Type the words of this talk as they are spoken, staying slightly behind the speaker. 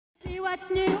what's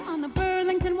new on the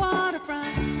Burlington waterfront.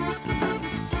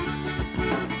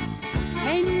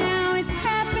 Hey, now it's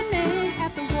happening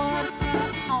at the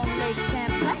waterfront on Lake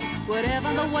Champlain.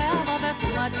 Whatever the weather, there's so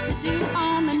much to do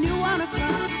on the new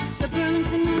waterfront, the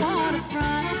Burlington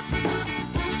waterfront.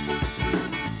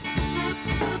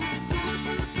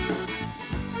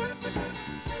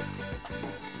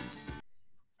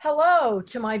 Hello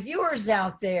to my viewers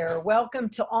out there. Welcome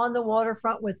to On the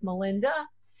Waterfront with Melinda.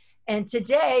 And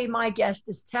today my guest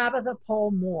is Tabitha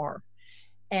Pohl-Moore.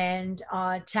 And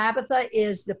Tabitha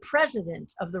is the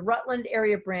president of the Rutland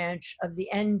area branch of the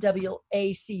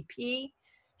NAACP.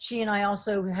 She and I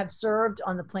also have served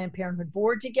on the Planned Parenthood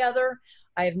board together.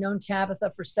 I have known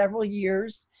Tabitha for several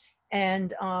years.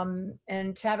 And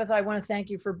Tabitha, I want to thank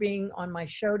you for being on my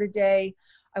show today.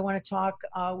 I want to talk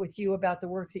with you about the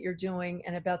work that you're doing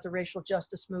and about the racial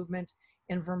justice movement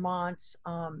in Vermont.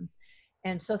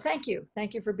 And so thank you.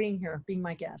 Thank you for being here, being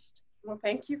my guest. Well,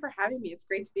 thank you for having me. It's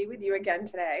great to be with you again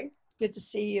today. It's good to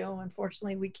see you.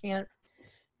 Unfortunately, we can't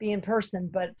be in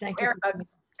person, but thank you. Air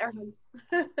hugs.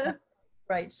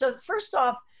 Right. So first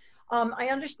off, I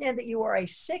understand that you are a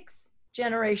sixth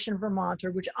generation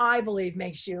Vermonter, which I believe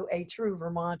makes you a true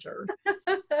Vermonter.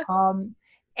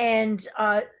 And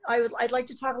I'd like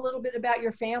to talk a little bit about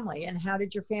your family and how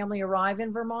did your family arrive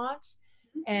in Vermont,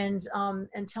 and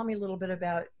tell me a little bit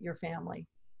about your family.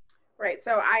 Right.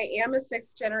 So I am a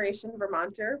sixth generation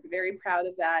Vermonter. Very proud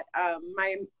of that.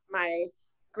 My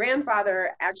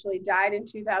grandfather actually died in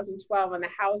 2012 on the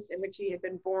house in which he had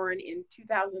been born in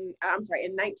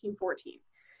 1914.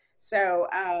 So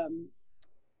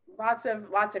lots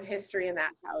of history in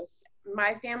that house.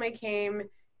 My family came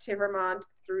to Vermont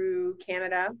through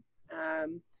Canada,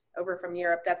 over from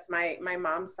Europe. That's my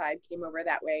mom's side came over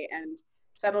that way and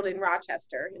settled in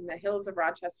Rochester, in the hills of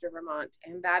Rochester, Vermont.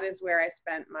 And that is where I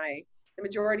spent the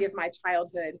majority of my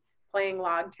childhood, playing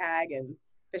log tag and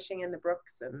fishing in the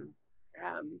brooks, and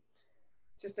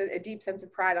just a deep sense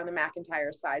of pride on the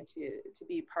McIntyre side to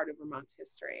be part of Vermont's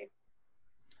history.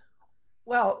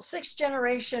 Well, sixth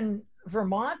generation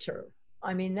Vermonter,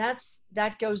 I mean, that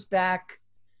goes back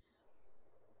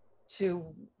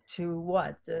to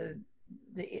what, the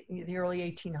early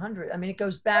 1800s. I mean, it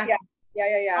goes back. Yeah.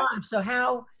 So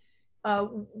how,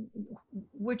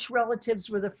 which relatives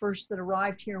were the first that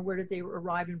arrived here? Where did they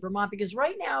arrive in Vermont? Because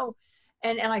right now,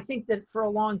 and I think that for a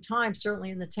long time,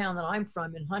 certainly in the town that I'm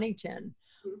from, in Huntington,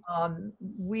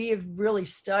 we have really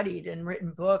studied and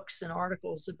written books and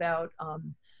articles about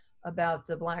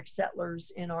the Black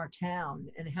settlers in our town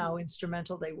and how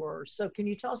instrumental they were. So can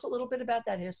you tell us a little bit about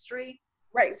that history?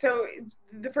 Right. So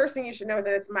the first thing you should know is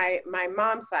that it's my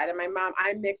mom's side, and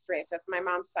I'm mixed race. So it's my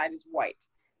mom's side is white.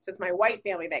 So it's my white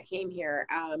family that came here.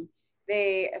 So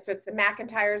it's the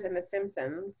McIntyres and the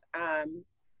Simpsons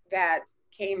that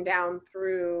came down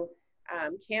through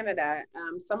Canada.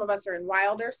 Some of us are in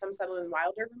Wilder, some settled in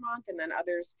Wilder, Vermont, and then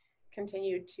others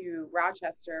continued to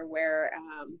Rochester, where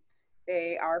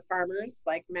they are farmers,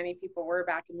 like many people were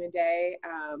back in the day.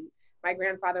 My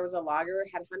grandfather was a logger,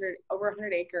 had over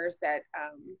 100 acres that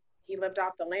he lived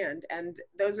off the land. And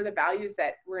those are the values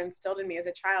that were instilled in me as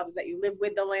a child, is that you live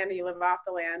with the land and you live off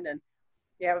the land. And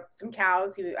you have some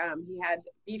cows. He had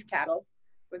beef cattle,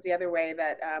 was the other way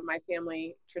that my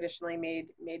family traditionally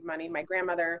made money. My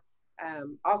grandmother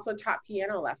also taught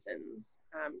piano lessons.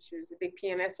 She was a big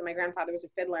pianist, and my grandfather was a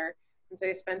fiddler. And so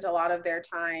they spent a lot of their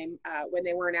time when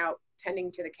they weren't out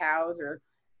tending to the cows or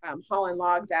hauling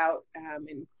logs out.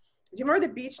 And do you remember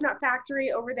the beech nut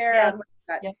factory over there? Yeah.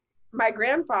 Yeah. It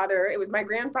was my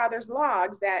grandfather's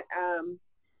logs that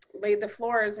laid the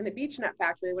floors in the beech nut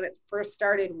factory when it first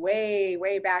started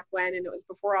way back when, and it was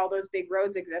before all those big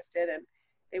roads existed. And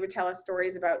they would tell us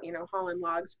stories about, hauling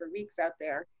logs for weeks out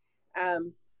there.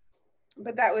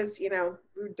 But that was, we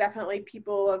were definitely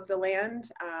people of the land.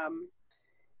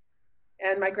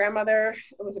 And my grandmother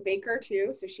was a baker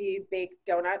too, so she baked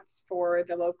donuts for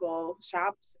the local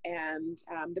shops, and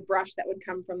the brush that would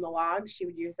come from the logs, she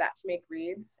would use that to make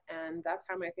wreaths, and that's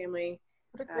how my family.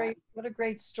 What a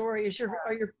great story!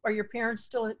 Are your parents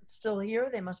still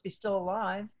here? They must be still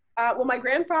alive. Well, my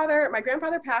grandfather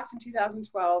passed in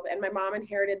 2012, and my mom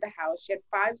inherited the house. She had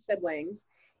 5 siblings,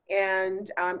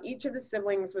 and each of the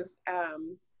siblings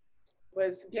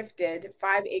was gifted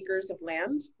 5 acres of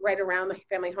land right around the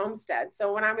family homestead.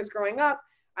 So when I was growing up,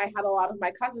 I had a lot of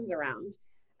my cousins around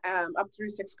up through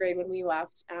 6th grade when we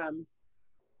left.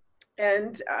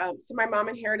 So my mom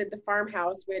inherited the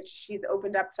farmhouse, which she's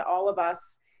opened up to all of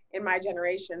us in my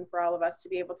generation, for all of us to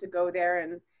be able to go there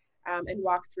and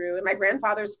walk through. And my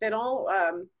grandfather's fiddle,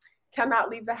 cannot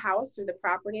leave the house or the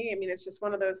property. I mean, it's just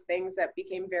one of those things that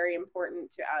became very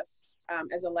important to us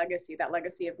as a legacy. That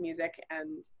legacy of music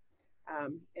and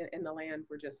in the land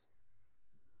were just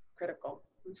critical.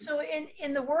 So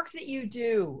in the work that you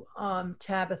do,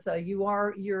 Tabitha, you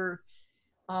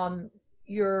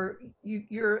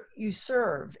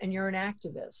serve and you're an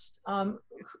activist,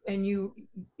 and you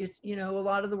know, a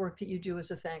lot of the work that you do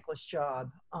is a thankless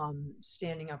job,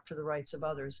 standing up for the rights of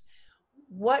others.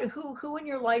 Who in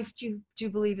your life do you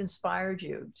believe inspired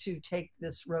you to take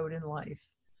this road in life?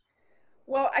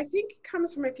 Well, I think it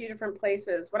comes from a few different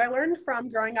places. What I learned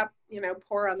from growing up, you know,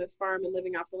 poor on this farm and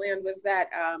living off the land was that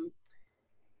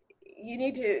you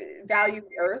need to value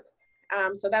the earth.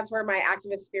 So that's where my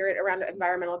activist spirit around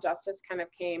environmental justice kind of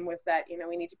came, was that, you know,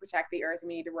 we need to protect the earth and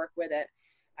we need to work with it.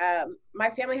 My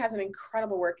family has an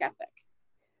incredible work ethic,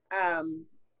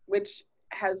 which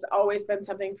has always been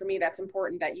something for me that's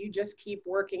important, that you just keep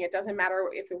working. It doesn't matter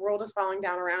if the world is falling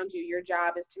down around you. Your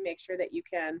job is to make sure that you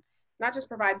can not just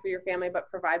provide for your family, but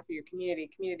provide for your community.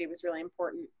 Community was really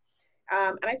important.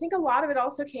 And I think a lot of it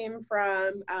also came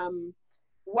from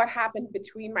what happened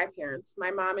between my parents. My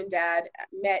mom and dad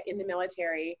met in the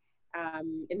military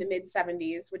in the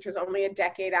mid-70s, which was only a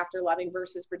decade after Loving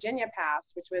versus Virginia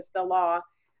passed, which was the law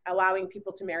allowing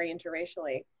people to marry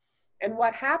interracially. And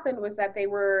what happened was that they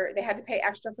had to pay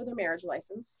extra for their marriage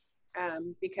license,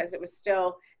 because it was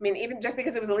still, I mean, even just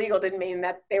because it was illegal didn't mean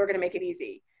that they were going to make it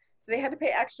easy. So they had to pay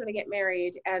extra to get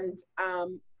married. And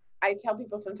I tell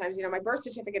people sometimes, you know, my birth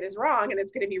certificate is wrong, and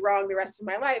it's going to be wrong the rest of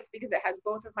my life because it has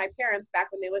both of my parents,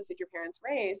 back when they listed your parents'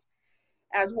 race,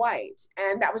 as white.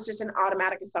 And that was just an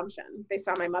automatic assumption. They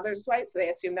saw my mother's white, so they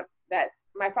assumed that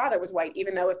my father was white,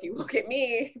 even though if you look at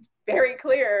me, it's very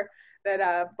clear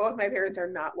that both my parents are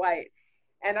not white.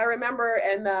 And I remember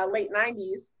in the late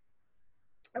 90s,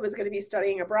 I was going to be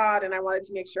studying abroad, and I wanted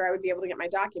to make sure I would be able to get my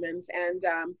documents. And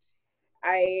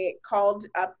I called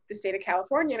up the state of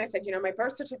California and I said, you know, my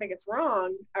birth certificate's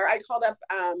wrong. Or I called up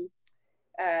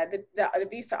the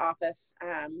visa office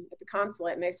at the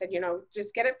consulate, and I said, you know,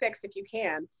 just get it fixed if you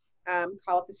can.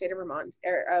 Call up the state of Vermont,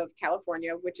 or of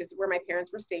California, which is where my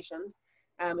parents were stationed,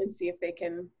 and see if they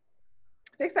can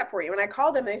fix that for you. And I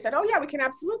called them and they said, oh yeah, we can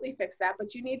absolutely fix that,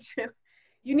 but you need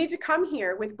to come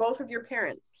here with both of your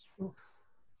parents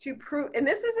to prove, and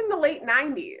this is in the late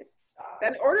 90s,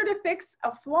 that in order to fix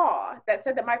a flaw that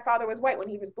said that my father was white when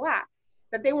he was black,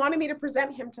 that they wanted me to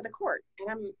present him to the court.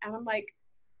 And I'm like,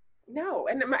 no.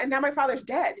 And now my father's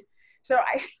dead. So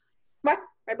my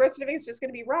birth certificate is just going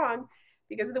to be wrong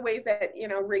because of the ways that, you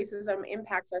know, racism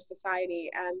impacts our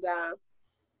society. And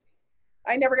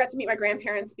I never got to meet my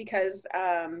grandparents because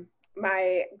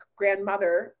my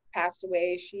grandmother passed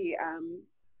away. She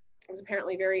was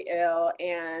apparently very ill,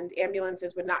 and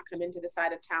ambulances would not come into the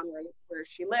side of town where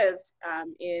she lived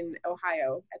in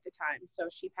Ohio at the time. So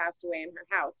she passed away in her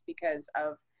house because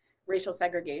of racial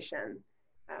segregation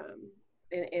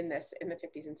in the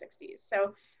 50s and 60s.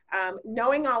 So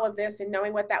knowing all of this and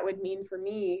knowing what that would mean for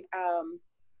me,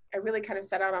 I really kind of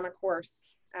set out on a course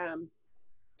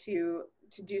to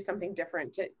do something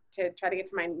different, to try to get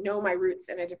to know my roots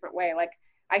in a different way. Like,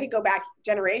 I could go back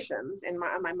generations on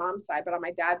my mom's side, but on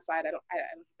my dad's side, I don't have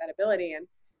that ability. And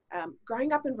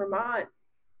growing up in Vermont,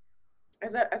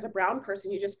 as a brown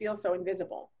person, you just feel so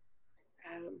invisible.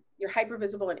 You're hyper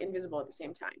visible and invisible at the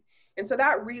same time. And so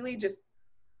that really just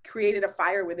created a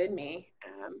fire within me.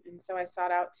 And so I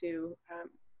sought out to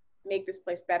make this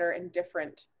place better and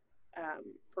different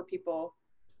for people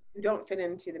who don't fit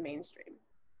into the mainstream.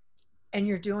 And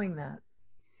you're doing that.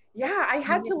 Yeah, I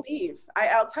had to leave.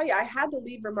 I'll tell you, I had to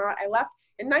leave Vermont. I left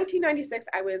in 1996.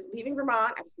 I was leaving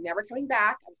Vermont. I was never coming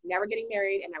back. I was never getting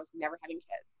married, and I was never having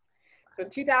kids. So in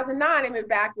 2009, I moved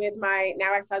back with my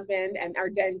now ex-husband and our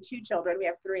then 2 children. We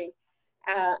have 3.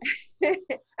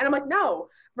 And I'm like, no,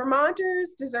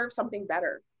 Vermonters deserve something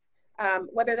better.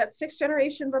 Whether that's 6th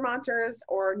generation Vermonters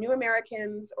or new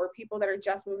Americans or people that are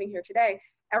just moving here today,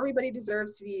 everybody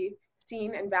deserves to be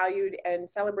seen and valued and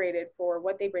celebrated for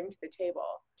what they bring to the table.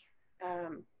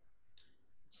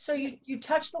 So you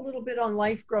touched a little bit on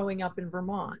life growing up in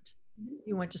Vermont.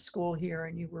 You went to school here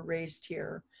and you were raised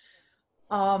here.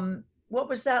 What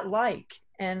was that like?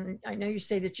 And I know you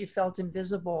say that you felt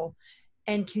invisible.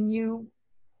 And can you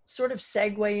sort of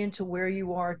segue into where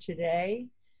you are today?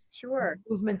 Sure.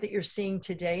 The movement that you're seeing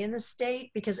today in the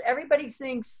state? Because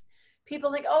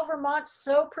people think, oh, Vermont's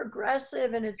so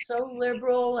progressive and it's so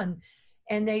liberal, and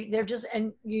they're just,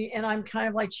 and I'm kind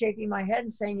of like shaking my head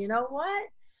and saying, you know what?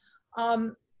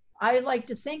 I like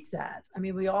to think that. I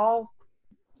mean, we all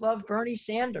love Bernie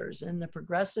Sanders and the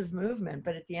progressive movement,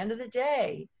 but at the end of the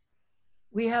day,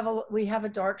 we have a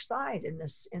dark side in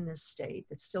this state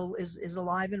that still is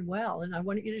alive and well. And I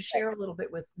wanted you to share a little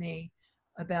bit with me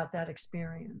about that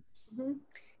experience. Mm-hmm.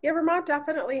 Yeah, Vermont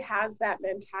definitely has that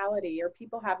mentality, or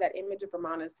people have that image of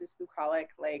Vermont as this bucolic,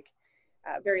 like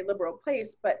very liberal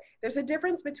place. But there's a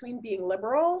difference between being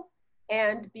liberal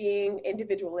and being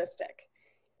individualistic.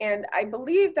 And I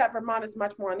believe that Vermont is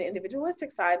much more on the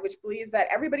individualistic side, which believes that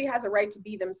everybody has a right to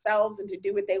be themselves and to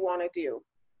do what they want to do.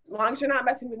 As long as you're not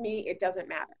messing with me, it doesn't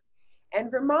matter. And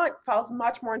Vermont falls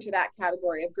much more into that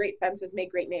category of great fences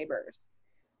make great neighbors.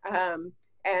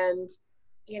 And,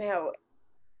 you know,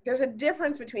 there's a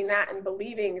difference between that and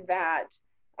believing that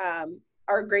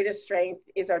our greatest strength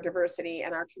is our diversity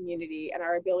and our community and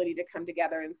our ability to come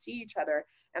together and see each other.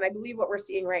 And I believe what we're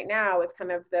seeing right now is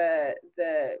kind of the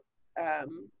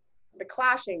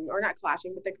clashing, or not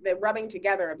clashing, but the rubbing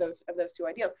together of those two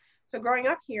ideals. So growing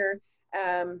up here,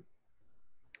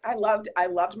 I loved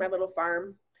my little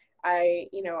farm. I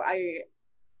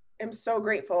am so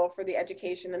grateful for the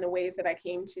education and the ways that I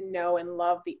came to know and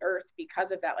love the earth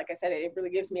because of that. Like I said, it really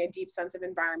gives me a deep sense of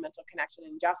environmental connection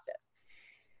and justice.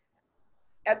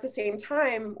 At the same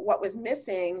time, what was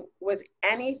missing was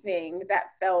anything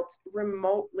that felt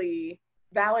remotely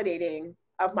validating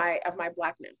of my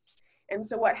Blackness. And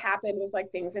so what happened was,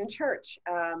 like, things in church.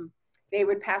 They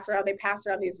passed around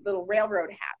these little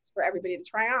railroad hats for everybody to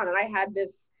try on. And I had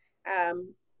this, I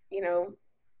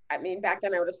mean, back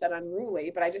then I would have said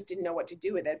unruly, but I just didn't know what to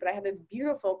do with it. But I had this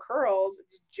beautiful curls,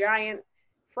 this giant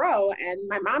fro, and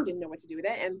my mom didn't know what to do with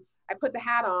it. And I put the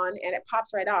hat on and it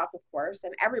pops right off, of course.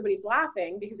 And everybody's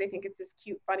laughing because they think it's this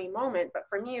cute, funny moment. But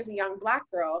for me as a young Black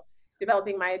girl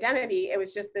developing my identity, it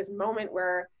was just this moment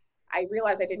where I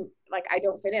realized I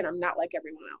don't fit in. I'm not like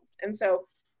everyone else. And so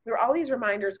there were all these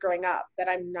reminders growing up that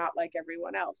I'm not like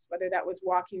everyone else, whether that was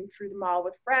walking through the mall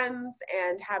with friends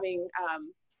and having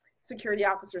security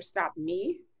officers stop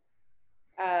me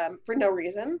for no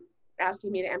reason,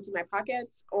 asking me to empty my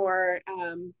pockets, or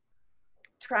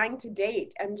trying to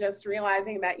date and just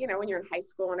realizing that, when you're in high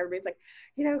school and everybody's like,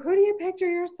 who do you picture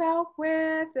yourself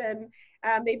with? And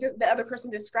the other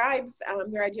person describes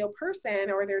their ideal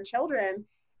person or their children,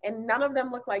 and none of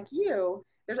them look like you.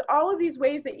 There's all of these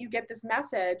ways that you get this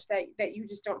message that you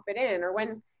just don't fit in. Or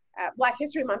when Black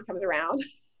History Month comes around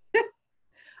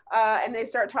and they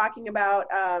start talking about,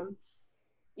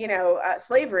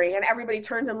 slavery, and everybody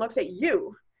turns and looks at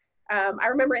you. I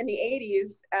remember in the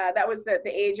 80s, that was the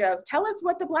age of, tell us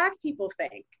what the Black people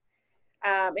think.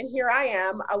 And here I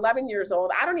am, 11 years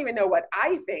old. I don't even know what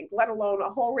I think, let alone a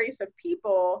whole race of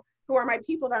people who are my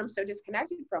people that I'm so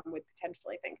disconnected from would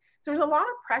potentially think. So there's a lot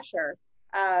of pressure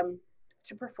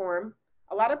to perform,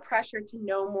 a lot of pressure to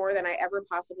know more than I ever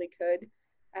possibly could.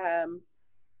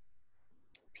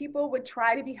 People would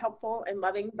try to be helpful and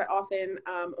loving, but often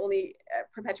only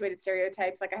perpetuated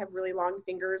stereotypes. Like, I have really long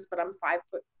fingers, but I'm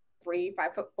 5'3",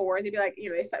 5'4". And they'd be like,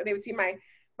 they would see my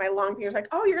long fingers, like,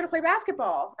 oh, you're gonna play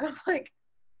basketball. And I'm like,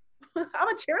 I'm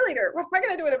a cheerleader. What am I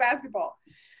gonna do with a basketball?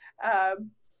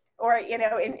 Or,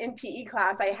 in PE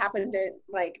class, I happened to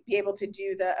be able to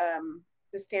do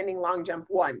the standing long jump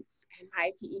once. And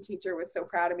my PE teacher was so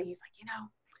proud of me. He's like,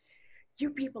 you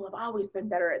people have always been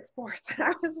better at sports. And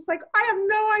I was just like, I have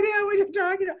no idea what you're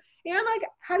talking about. And I'm like,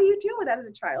 how do you deal with that as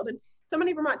a child? And so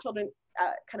many Vermont children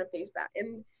kind of face that.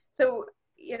 And so,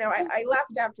 I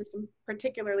left after some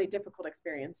particularly difficult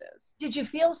experiences. Did you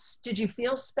feel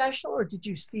special, or did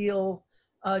you feel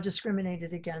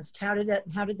discriminated against? How did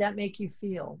that make you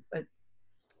feel?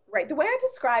 Right. The way I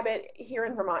describe it here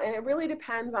in Vermont, and it really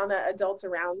depends on the adults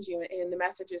around you and the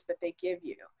messages that they give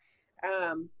you.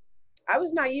 I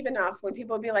was naive enough when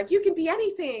people would be like, you can be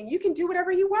anything, you can do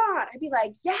whatever you want. I'd be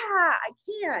like, yeah, I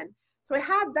can. So I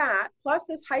had that, plus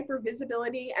this hyper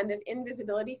visibility and this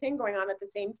invisibility thing going on at the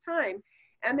same time.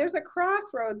 And there's a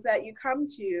crossroads that you come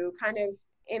to kind of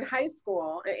in high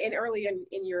school, early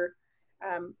in your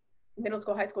middle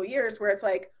school, high school years, where it's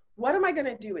like, what am I going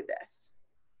to do with this?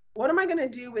 What am I going to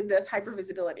do with this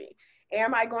hypervisibility?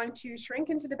 Am I going to shrink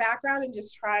into the background and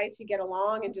just try to get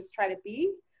along and just try to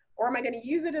be? Or am I going to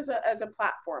use it as a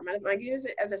platform? Am I going to use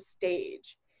it as a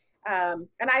stage? And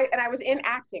I was in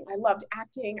acting. I loved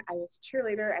acting. I was a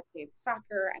cheerleader. I played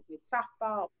soccer. I played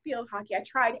softball, field hockey. I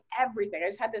tried everything. I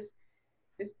just had this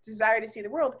desire to see the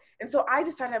world. And so I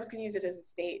decided I was going to use it as a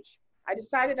stage. I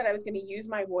decided that I was going to use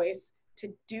my voice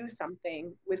to do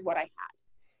something with what I had.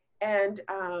 And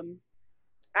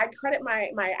I credit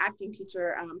my acting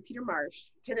teacher, Peter Marsh.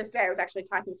 To this day, I was actually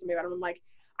talking to somebody about him. I'm like,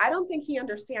 I don't think he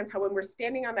understands how when we're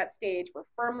standing on that stage, we're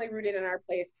firmly rooted in our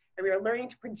place, and we are learning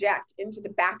to project into the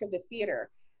back of the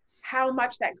theater, how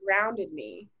much that grounded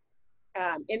me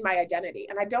in my identity.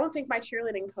 And I don't think my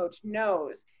cheerleading coach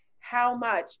knows how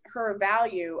much her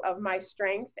value of my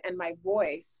strength and my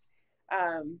voice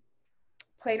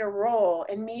played a role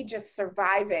in me just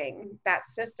surviving that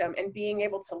system and being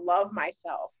able to love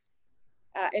myself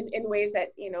in ways that,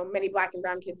 you know, many Black and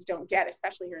brown kids don't get,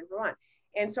 especially here in Vermont.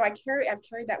 And so I've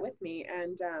carried that with me,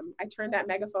 and I turned that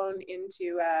megaphone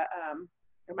into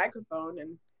a microphone,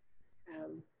 and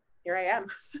here I am.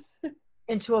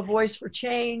 Into a voice for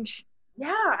change.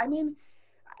 Yeah, I mean,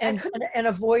 and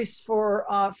a voice for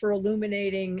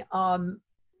illuminating a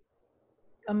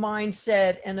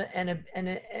mindset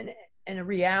and a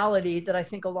reality that I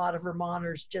think a lot of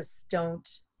Vermonters just don't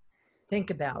think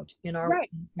about. You know, right?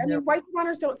 I mean, white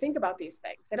Vermonters don't think about these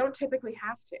things. They don't typically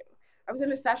have to. I was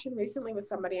in a session recently with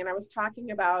somebody, and I was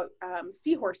talking about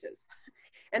seahorses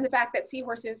and the fact that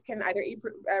seahorses can either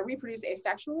reproduce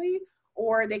asexually,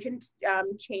 or they can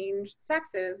change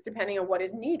sexes depending on what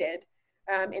is needed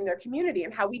in their community,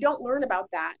 and how we don't learn about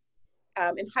that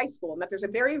in high school, and that there's a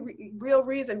very real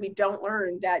reason we don't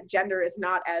learn that gender is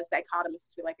not as dichotomous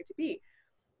as we like it to be.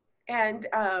 And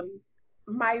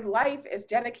my life is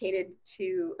dedicated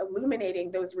to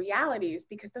illuminating those realities,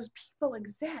 because those people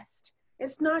exist.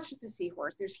 It's not just a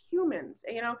seahorse. There's humans.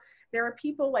 You know, there are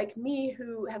people like me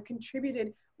who have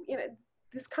contributed. You know,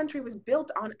 this country was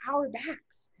built on our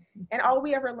backs, and all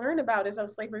we ever learn about is, oh,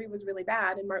 slavery was really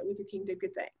bad and Martin Luther King did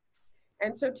good things.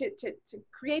 And so to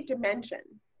create dimension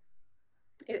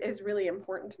is really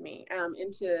important to me,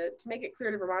 and to make it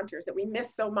clear to Vermonters that we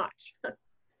miss so much.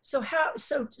 So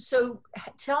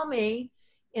tell me,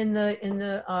 in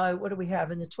the what do we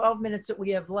have in the 12 minutes that we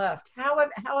have left, how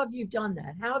have you done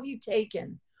that? How have you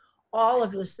taken all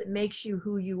of this that makes you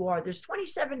who you are? There's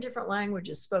 27 different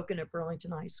languages spoken at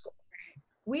Burlington High School.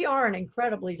 We are an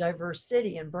incredibly diverse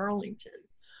city in Burlington.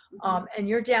 And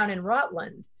you're down in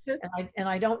Rutland, and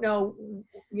I don't know,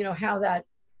 you know, how that,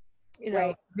 you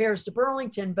know, compares to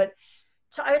Burlington, but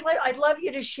I'd love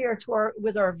you to share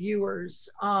with our viewers.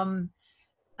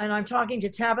 And I'm talking to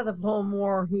Tabitha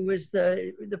Pohl-Moore, who is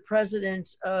the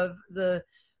president of the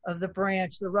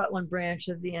branch, the Rutland branch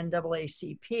of the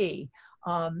NAACP.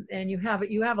 And you have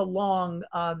a long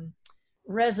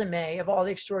resume of all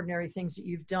the extraordinary things that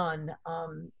you've done.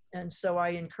 And so I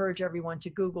encourage everyone to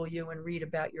Google you and read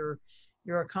about your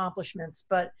accomplishments.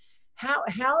 But how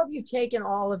have you taken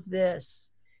all of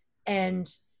this,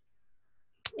 and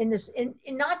in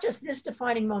not just this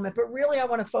defining moment, but really I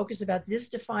want to focus about this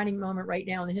defining moment right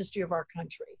now in the history of our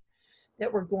country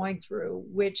that we're going through,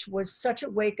 which was such a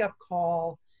wake-up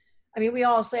call. I mean, we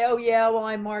all say, oh yeah, well,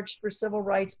 I marched for civil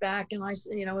rights back, and I,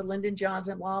 you know, with Lyndon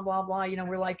Johnson, blah, blah, blah, you know,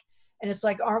 we're like, and it's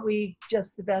like, aren't we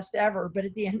just the best ever? But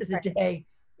at the end of the day,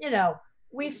 you know,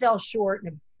 we fell short in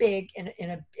a big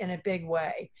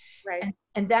way. Right.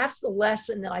 And that's the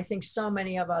lesson that I think so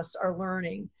many of us are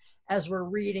learning as we're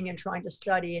reading and trying to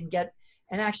study and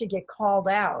actually get called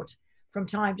out from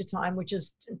time to time, which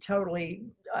is totally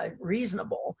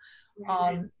reasonable.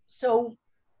 Right. So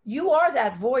you are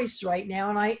that voice right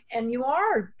now, and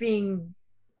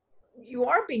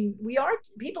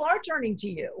people are turning to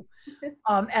you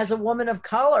as a woman of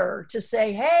color to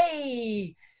say,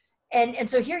 hey, and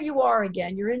so here you are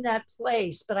again, you're in that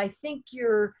place, but I think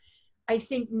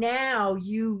now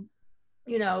you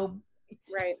know,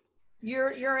 right.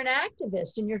 You're an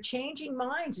activist, and you're changing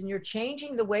minds, and you're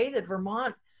changing the way that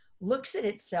Vermont looks at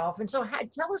itself. And so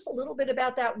tell us a little bit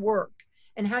about that work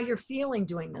and how you're feeling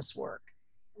doing this work.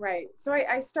 Right. So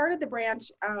I started the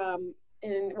branch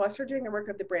I started doing the work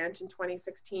of the branch in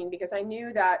 2016, because I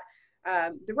knew that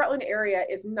the Rutland area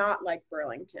is not like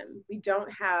Burlington. We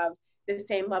don't have the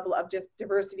same level of just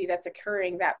diversity that's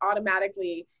occurring that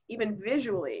automatically, even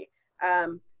visually,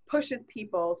 pushes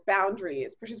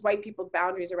white people's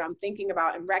boundaries around thinking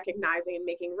about and recognizing and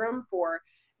making room for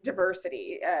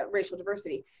diversity, racial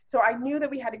diversity. So I knew that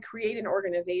we had to create an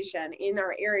organization in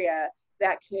our area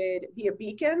that could be a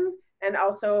beacon and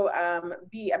also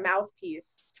be a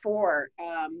mouthpiece for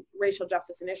racial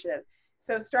justice initiatives.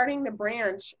 So starting the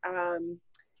branch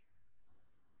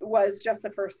was just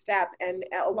the first step. And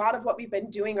a lot of what we've been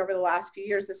doing over the last few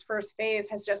years, this first phase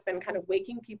has just been kind of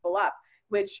waking people up,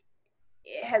 which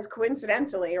has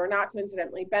coincidentally or not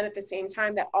coincidentally been at the same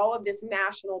time that all of this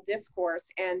national discourse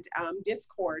and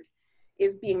discord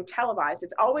is being televised.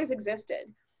 It's always existed.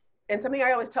 And something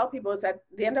I always tell people is that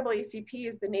the NAACP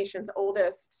is the nation's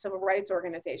oldest civil rights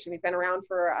organization. We've been around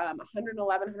for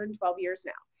 111, 112 years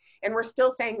now. And we're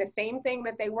still saying the same thing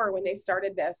that they were when they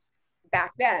started this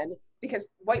back then, because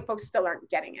white folks still aren't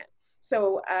getting it.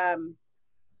 So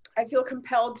I feel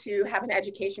compelled to have an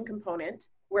education component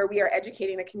where we are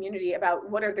educating the community about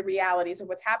what are the realities of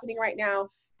what's happening right now,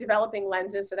 developing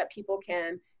lenses so that people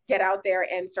can get out there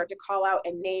and start to call out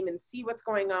and name and see what's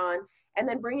going on, and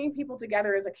then bringing people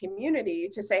together as a community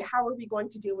to say, how are we going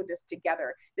to deal with this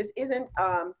together? This isn't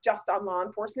just on law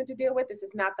enforcement to deal with. This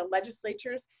is not the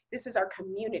legislatures. This is our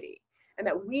community, and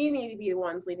that we need to be the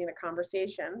ones leading the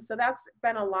conversation. So that's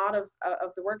been a lot of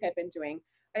the work I've been doing.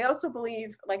 I also believe,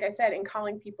 like I said, in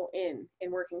calling people in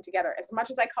working together. As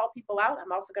much as I call people out,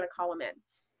 I'm also going to call them in.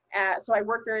 So I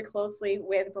work very closely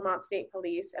with Vermont State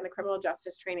Police and the Criminal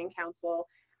Justice Training Council,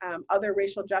 other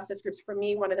racial justice groups. For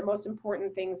me, one of the most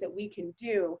important things that we can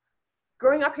do,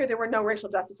 growing up here, there were no racial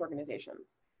justice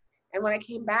organizations. And when I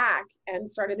came back and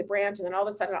started the branch, and then all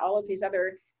of a sudden, all of these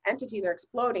other entities are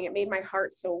exploding, it made my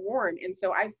heart so warm. And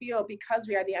so I feel, because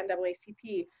we are the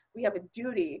NAACP, we have a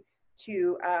duty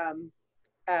to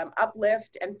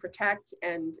uplift and protect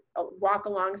and walk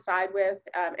alongside with,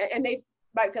 and they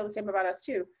might feel the same about us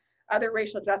too, other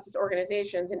racial justice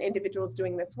organizations and individuals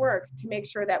doing this work, to make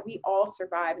sure that we all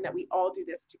survive and that we all do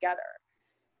this together.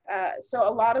 So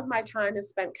a lot of my time is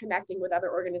spent connecting with other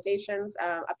organizations.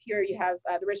 Up here you have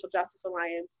the Racial Justice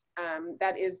Alliance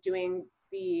that is doing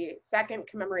the second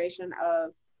commemoration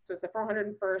of, so it's the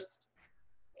 401st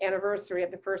anniversary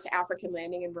of the first African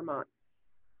landing in Vermont.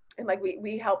 And like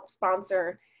we help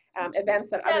sponsor events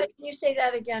that other— Can you say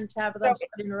that again, Tabitha? I'm sorry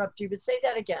to interrupt you, but say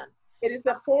that again. It is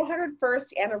the 401st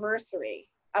anniversary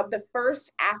of the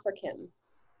first African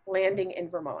landing in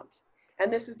Vermont.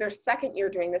 And this is their second year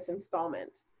doing this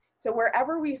installment. So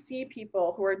wherever we see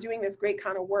people who are doing this great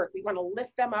kind of work, we want to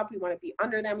lift them up, we want to be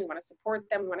under them, we want to support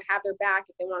them, we want to have their back.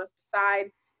 If they want us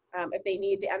beside, if they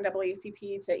need the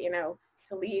NAACP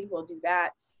to lead, we'll do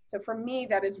that. So for me,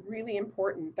 that is really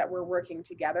important, that we're working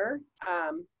together,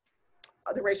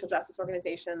 the racial justice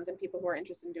organizations and people who are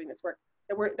interested in doing this work,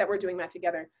 that we're doing that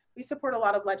together. We support a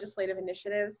lot of legislative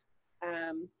initiatives.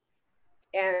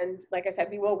 And like I said,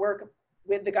 we will work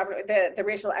with the governor. The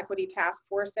racial equity task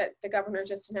force that the governor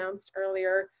just announced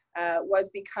earlier was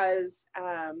because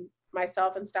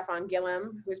myself and Stefan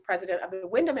Gillum, who is president of the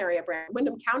Windham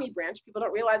County branch, people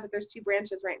don't realize that there's two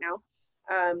branches right now,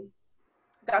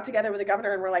 got together with the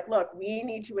governor and we're like, look, we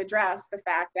need to address the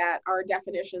fact that our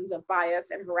definitions of bias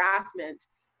and harassment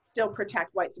still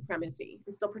protect white supremacy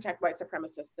and still protect white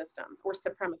supremacist systems or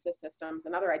supremacist systems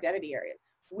and other identity areas.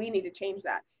 We need to change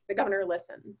that. The governor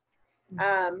listened.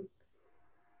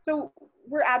 So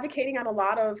we're advocating on a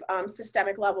lot of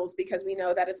systemic levels, because we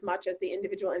know that as much as the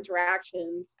individual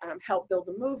interactions help build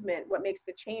the movement, what makes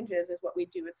the changes is what we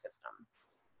do as systems.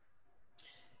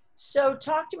 So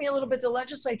talk to me a little bit. The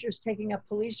legislature is taking up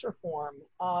police reform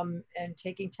and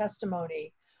taking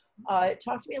testimony.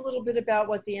 Talk to me a little bit about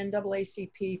what the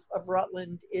NAACP of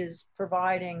Rutland is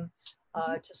providing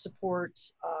to support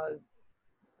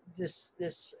this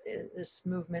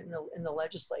movement in the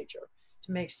legislature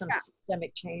to make some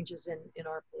systemic changes in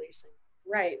our policing.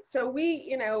 Right. So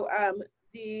we,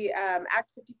 the Act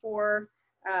 54,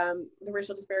 the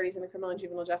racial disparities in the criminal and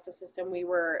juvenile justice system, we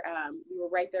were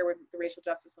right there with the Racial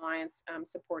Justice Alliance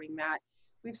supporting that.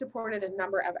 We've supported a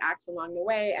number of acts along the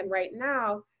way, and right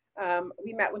now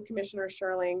we met with Commissioner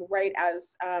Sherling right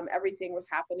as everything was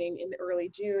happening in early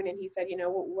June, and he said,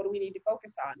 what do we need to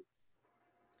focus on?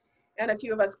 And a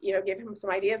few of us, gave him some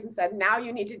ideas and said, now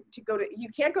you need to go to, you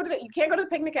can't go to the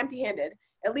picnic empty-handed.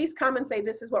 At least come and say,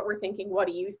 this is what we're thinking. What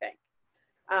do you think?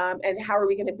 And how are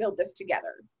we going to build this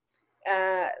together?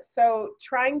 So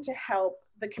trying to help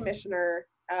the commissioner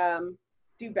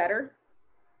do better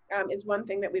is one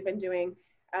thing that we've been doing.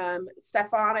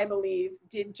 Stefan, I believe,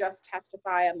 did just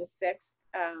testify on the 6th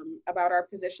about our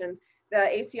position. The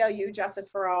ACLU, Justice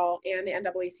for All, and the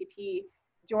NAACP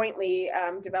jointly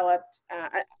developed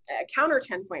a counter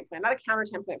 10-point plan, not a counter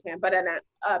 10-point plan, but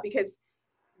because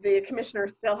the commissioner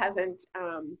still hasn't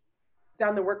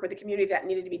done the work with the community that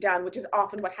needed to be done, which is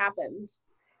often what happens,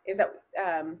 is that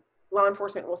law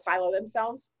enforcement will silo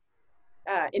themselves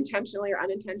intentionally or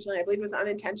unintentionally. I believe it was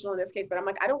unintentional in this case, but I'm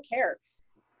like, I don't care.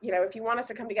 If you want us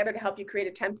to come together to help you create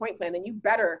a 10-point plan, then you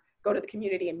better go to the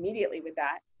community immediately with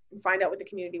that and find out what the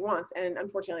community wants. And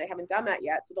unfortunately, they haven't done that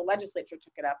yet. So the legislature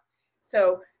took it up.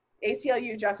 So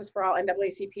ACLU, Justice for All,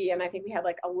 NAACP, and I think we had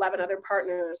like 11 other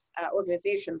partners,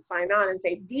 organizations sign on and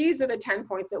say, these are the 10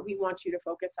 points that we want you to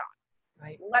focus on.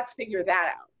 Right. Let's figure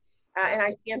that out. And I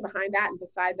stand behind that and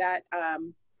beside that.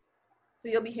 So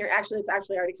you'll be hearing, it's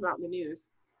actually already come out in the news.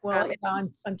 Well,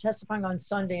 I'm testifying on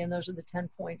Sunday, and those are the 10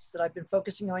 points that I've been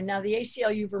focusing on. Now, the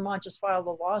ACLU Vermont just filed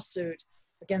a lawsuit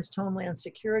against Homeland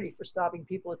Security for stopping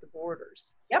people at the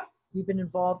borders. Yep. You've been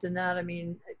involved in that.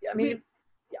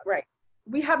 Right.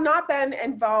 We have not been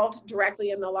involved directly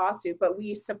in the lawsuit, but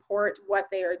we support what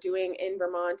they are doing in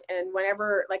Vermont. And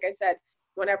whenever, like I said,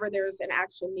 whenever there's an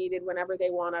action needed, whenever they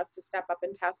want us to step up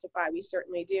and testify, we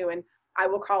certainly do. And I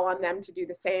will call on them to do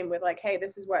the same with like, hey,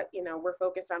 this is what, you know, we're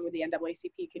focused on with the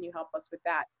NAACP. Can you help us with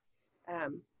that?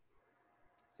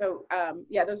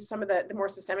 Yeah, those are some of the more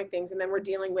systemic things. And then we're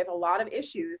dealing with a lot of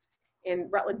issues in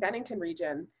Rutland-Bennington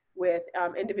region with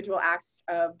individual acts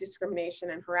of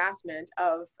discrimination and harassment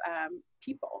of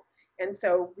people. And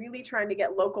so really trying to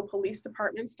get local police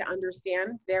departments to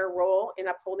understand their role in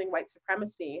upholding white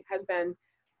supremacy has been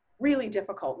really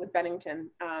difficult with Bennington.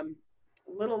 A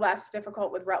little less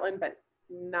difficult with Rutland, but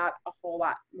not a whole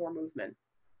lot more movement.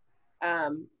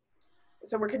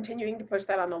 So we're continuing to push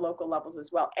that on the local levels as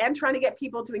well, and trying to get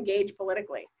people to engage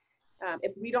politically.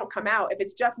 If we don't come out, if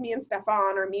it's just me and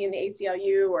Stefan or me and the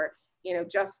ACLU or, you know,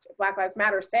 just Black Lives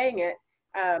Matter saying it,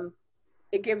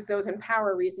 it gives those in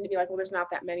power reason to be like, well, there's not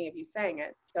that many of you saying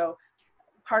it. So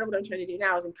part of what I'm trying to do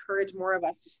now is encourage more of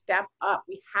us to step up.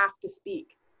 We have to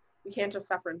speak. We can't just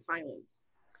suffer in silence.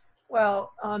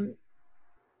 Well,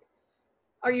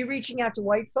 are you reaching out to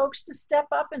white folks to step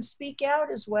up and speak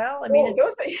out as well? I mean,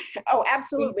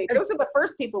 absolutely. Those are the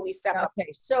first people we step up to.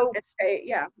 Okay, so say,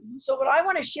 yeah. So what I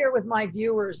want to share with my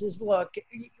viewers is, look,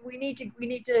 we need to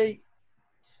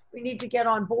get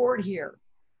on board here.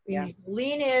 We need to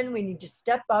lean in. We need to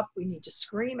step up. We need to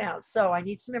scream out. So I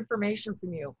need some information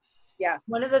from you. Yes.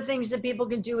 One of the things that people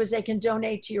can do is they can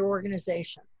donate to your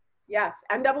organization. Yes.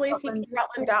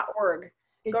 NAACPRutland.org.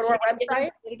 Go to our website.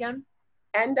 Say it again.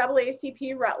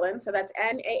 NAACP Rutland, so that's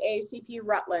NAACP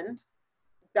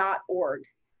Rutland.org.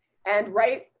 And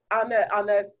right on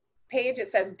the page it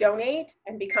says donate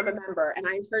and become a member. And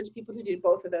I encourage people to do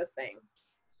both of those things.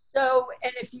 So,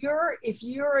 and if you're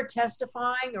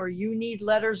testifying, or you need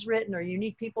letters written, or you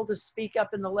need people to speak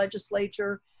up in the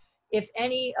legislature, if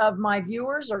any of my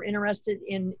viewers are interested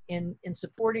in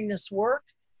supporting this work,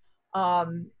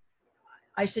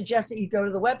 I suggest that you go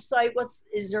to the website.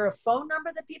 Is there a phone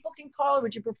number that people can call, or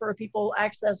would you prefer people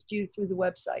access you through the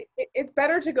website? It's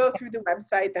better to go through the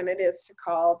website than it is to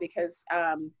call, because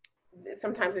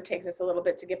sometimes it takes us a little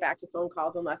bit to get back to phone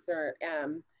calls unless there are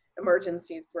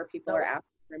emergencies where people are asking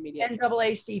for immediate.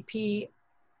 NAACP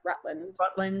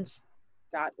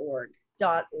Rutland.org.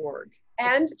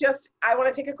 And I want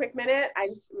to take a quick minute.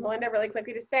 Melinda, really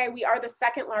quickly to say, we are the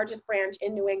second largest branch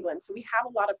in New England, so we have a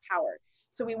lot of power.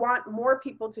 So we want more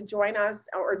people to join us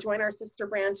or join our sister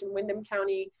branch in Windham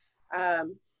County,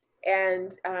 and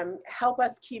help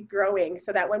us keep growing,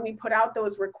 so that when we put out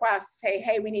those requests, say,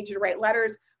 hey, we need you to write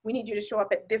letters, we need you to show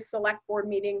up at this select board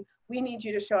meeting, we need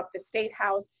you to show up at the State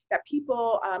House, that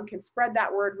people can spread that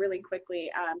word really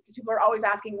quickly, because people are always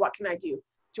asking, what can I do?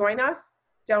 Join us,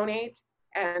 donate,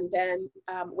 and then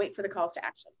wait for the calls to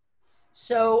action.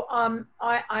 So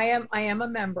I am a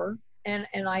member. And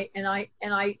I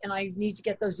need to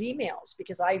get those emails,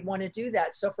 because I want to do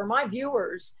that. So for my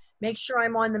viewers, make sure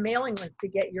I'm on the mailing list to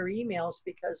get your emails,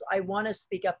 because I want to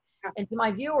speak up. And to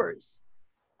my viewers,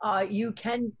 you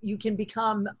can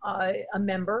become a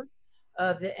member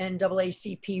of the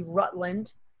NAACP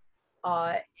Rutland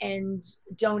and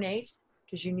donate,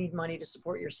 because you need money to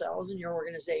support yourselves and your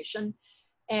organization,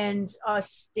 and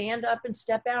stand up and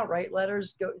step out, write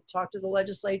letters, go talk to the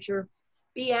legislature.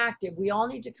 Be active. We all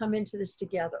need to come into this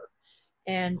together.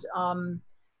 And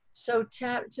so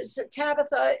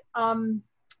Tabitha,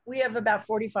 we have about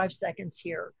 45 seconds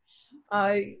here.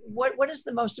 What is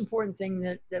the most important thing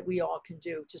that we all can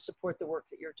do to support the work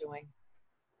that you're doing?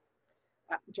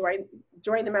 Join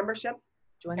the membership.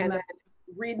 Then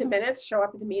read the minutes, show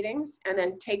up at the meetings, and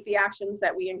then take the actions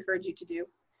that we encourage you to do.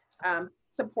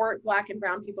 Support Black and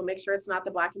brown people. Make sure it's not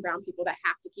the Black and brown people that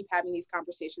have to keep having these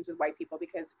conversations with white people,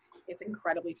 because it's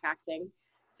incredibly taxing.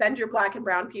 Send your Black and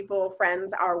brown people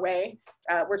friends our way.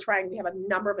 We have a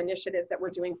number of initiatives that we're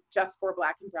doing just for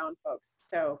Black and brown folks.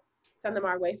 So send them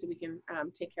our way so we can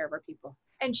take care of our people.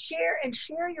 And share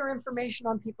your information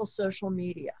on people's social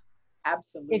media.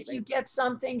 Absolutely. If you get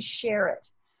something, share it.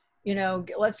 You know,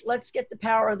 let's get the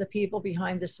power of the people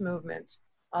behind this movement.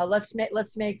 Let's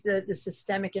make the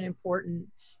systemic and important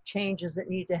changes that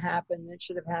need to happen, that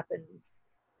should have happened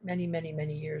many, many,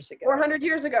 many years ago. 400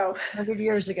 years ago. 100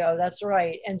 years ago, that's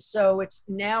right. And so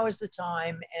now is the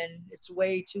time, and it's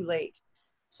way too late.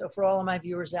 So for all of my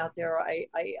viewers out there, I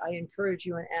encourage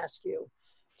you and ask you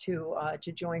to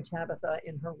join Tabitha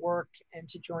in her work, and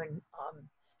to join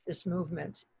this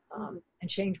movement and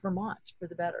change Vermont for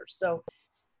the better. So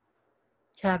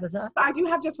Tabitha? I do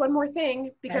have just one more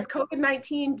thing, because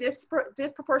COVID-19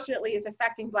 disproportionately is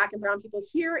affecting Black and brown people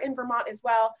here in Vermont as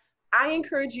well. I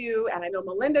encourage you, and I know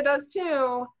Melinda does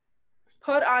too,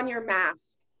 put on your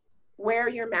mask. Wear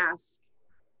your mask.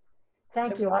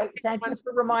 Thank you. Thank you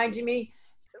for reminding me.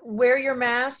 wear your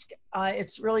mask.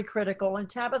 It's really critical. And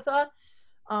Tabitha,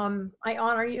 I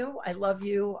honor you. I love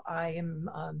you. I am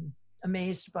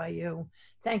amazed by you.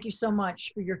 Thank you so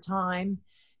much for your time.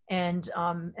 And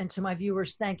to my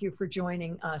viewers, thank you for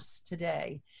joining us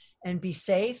today. And be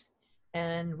safe,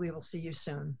 and we will see you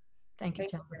soon. Thank you,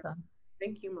 Tabitha.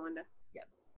 Thank you, Melinda.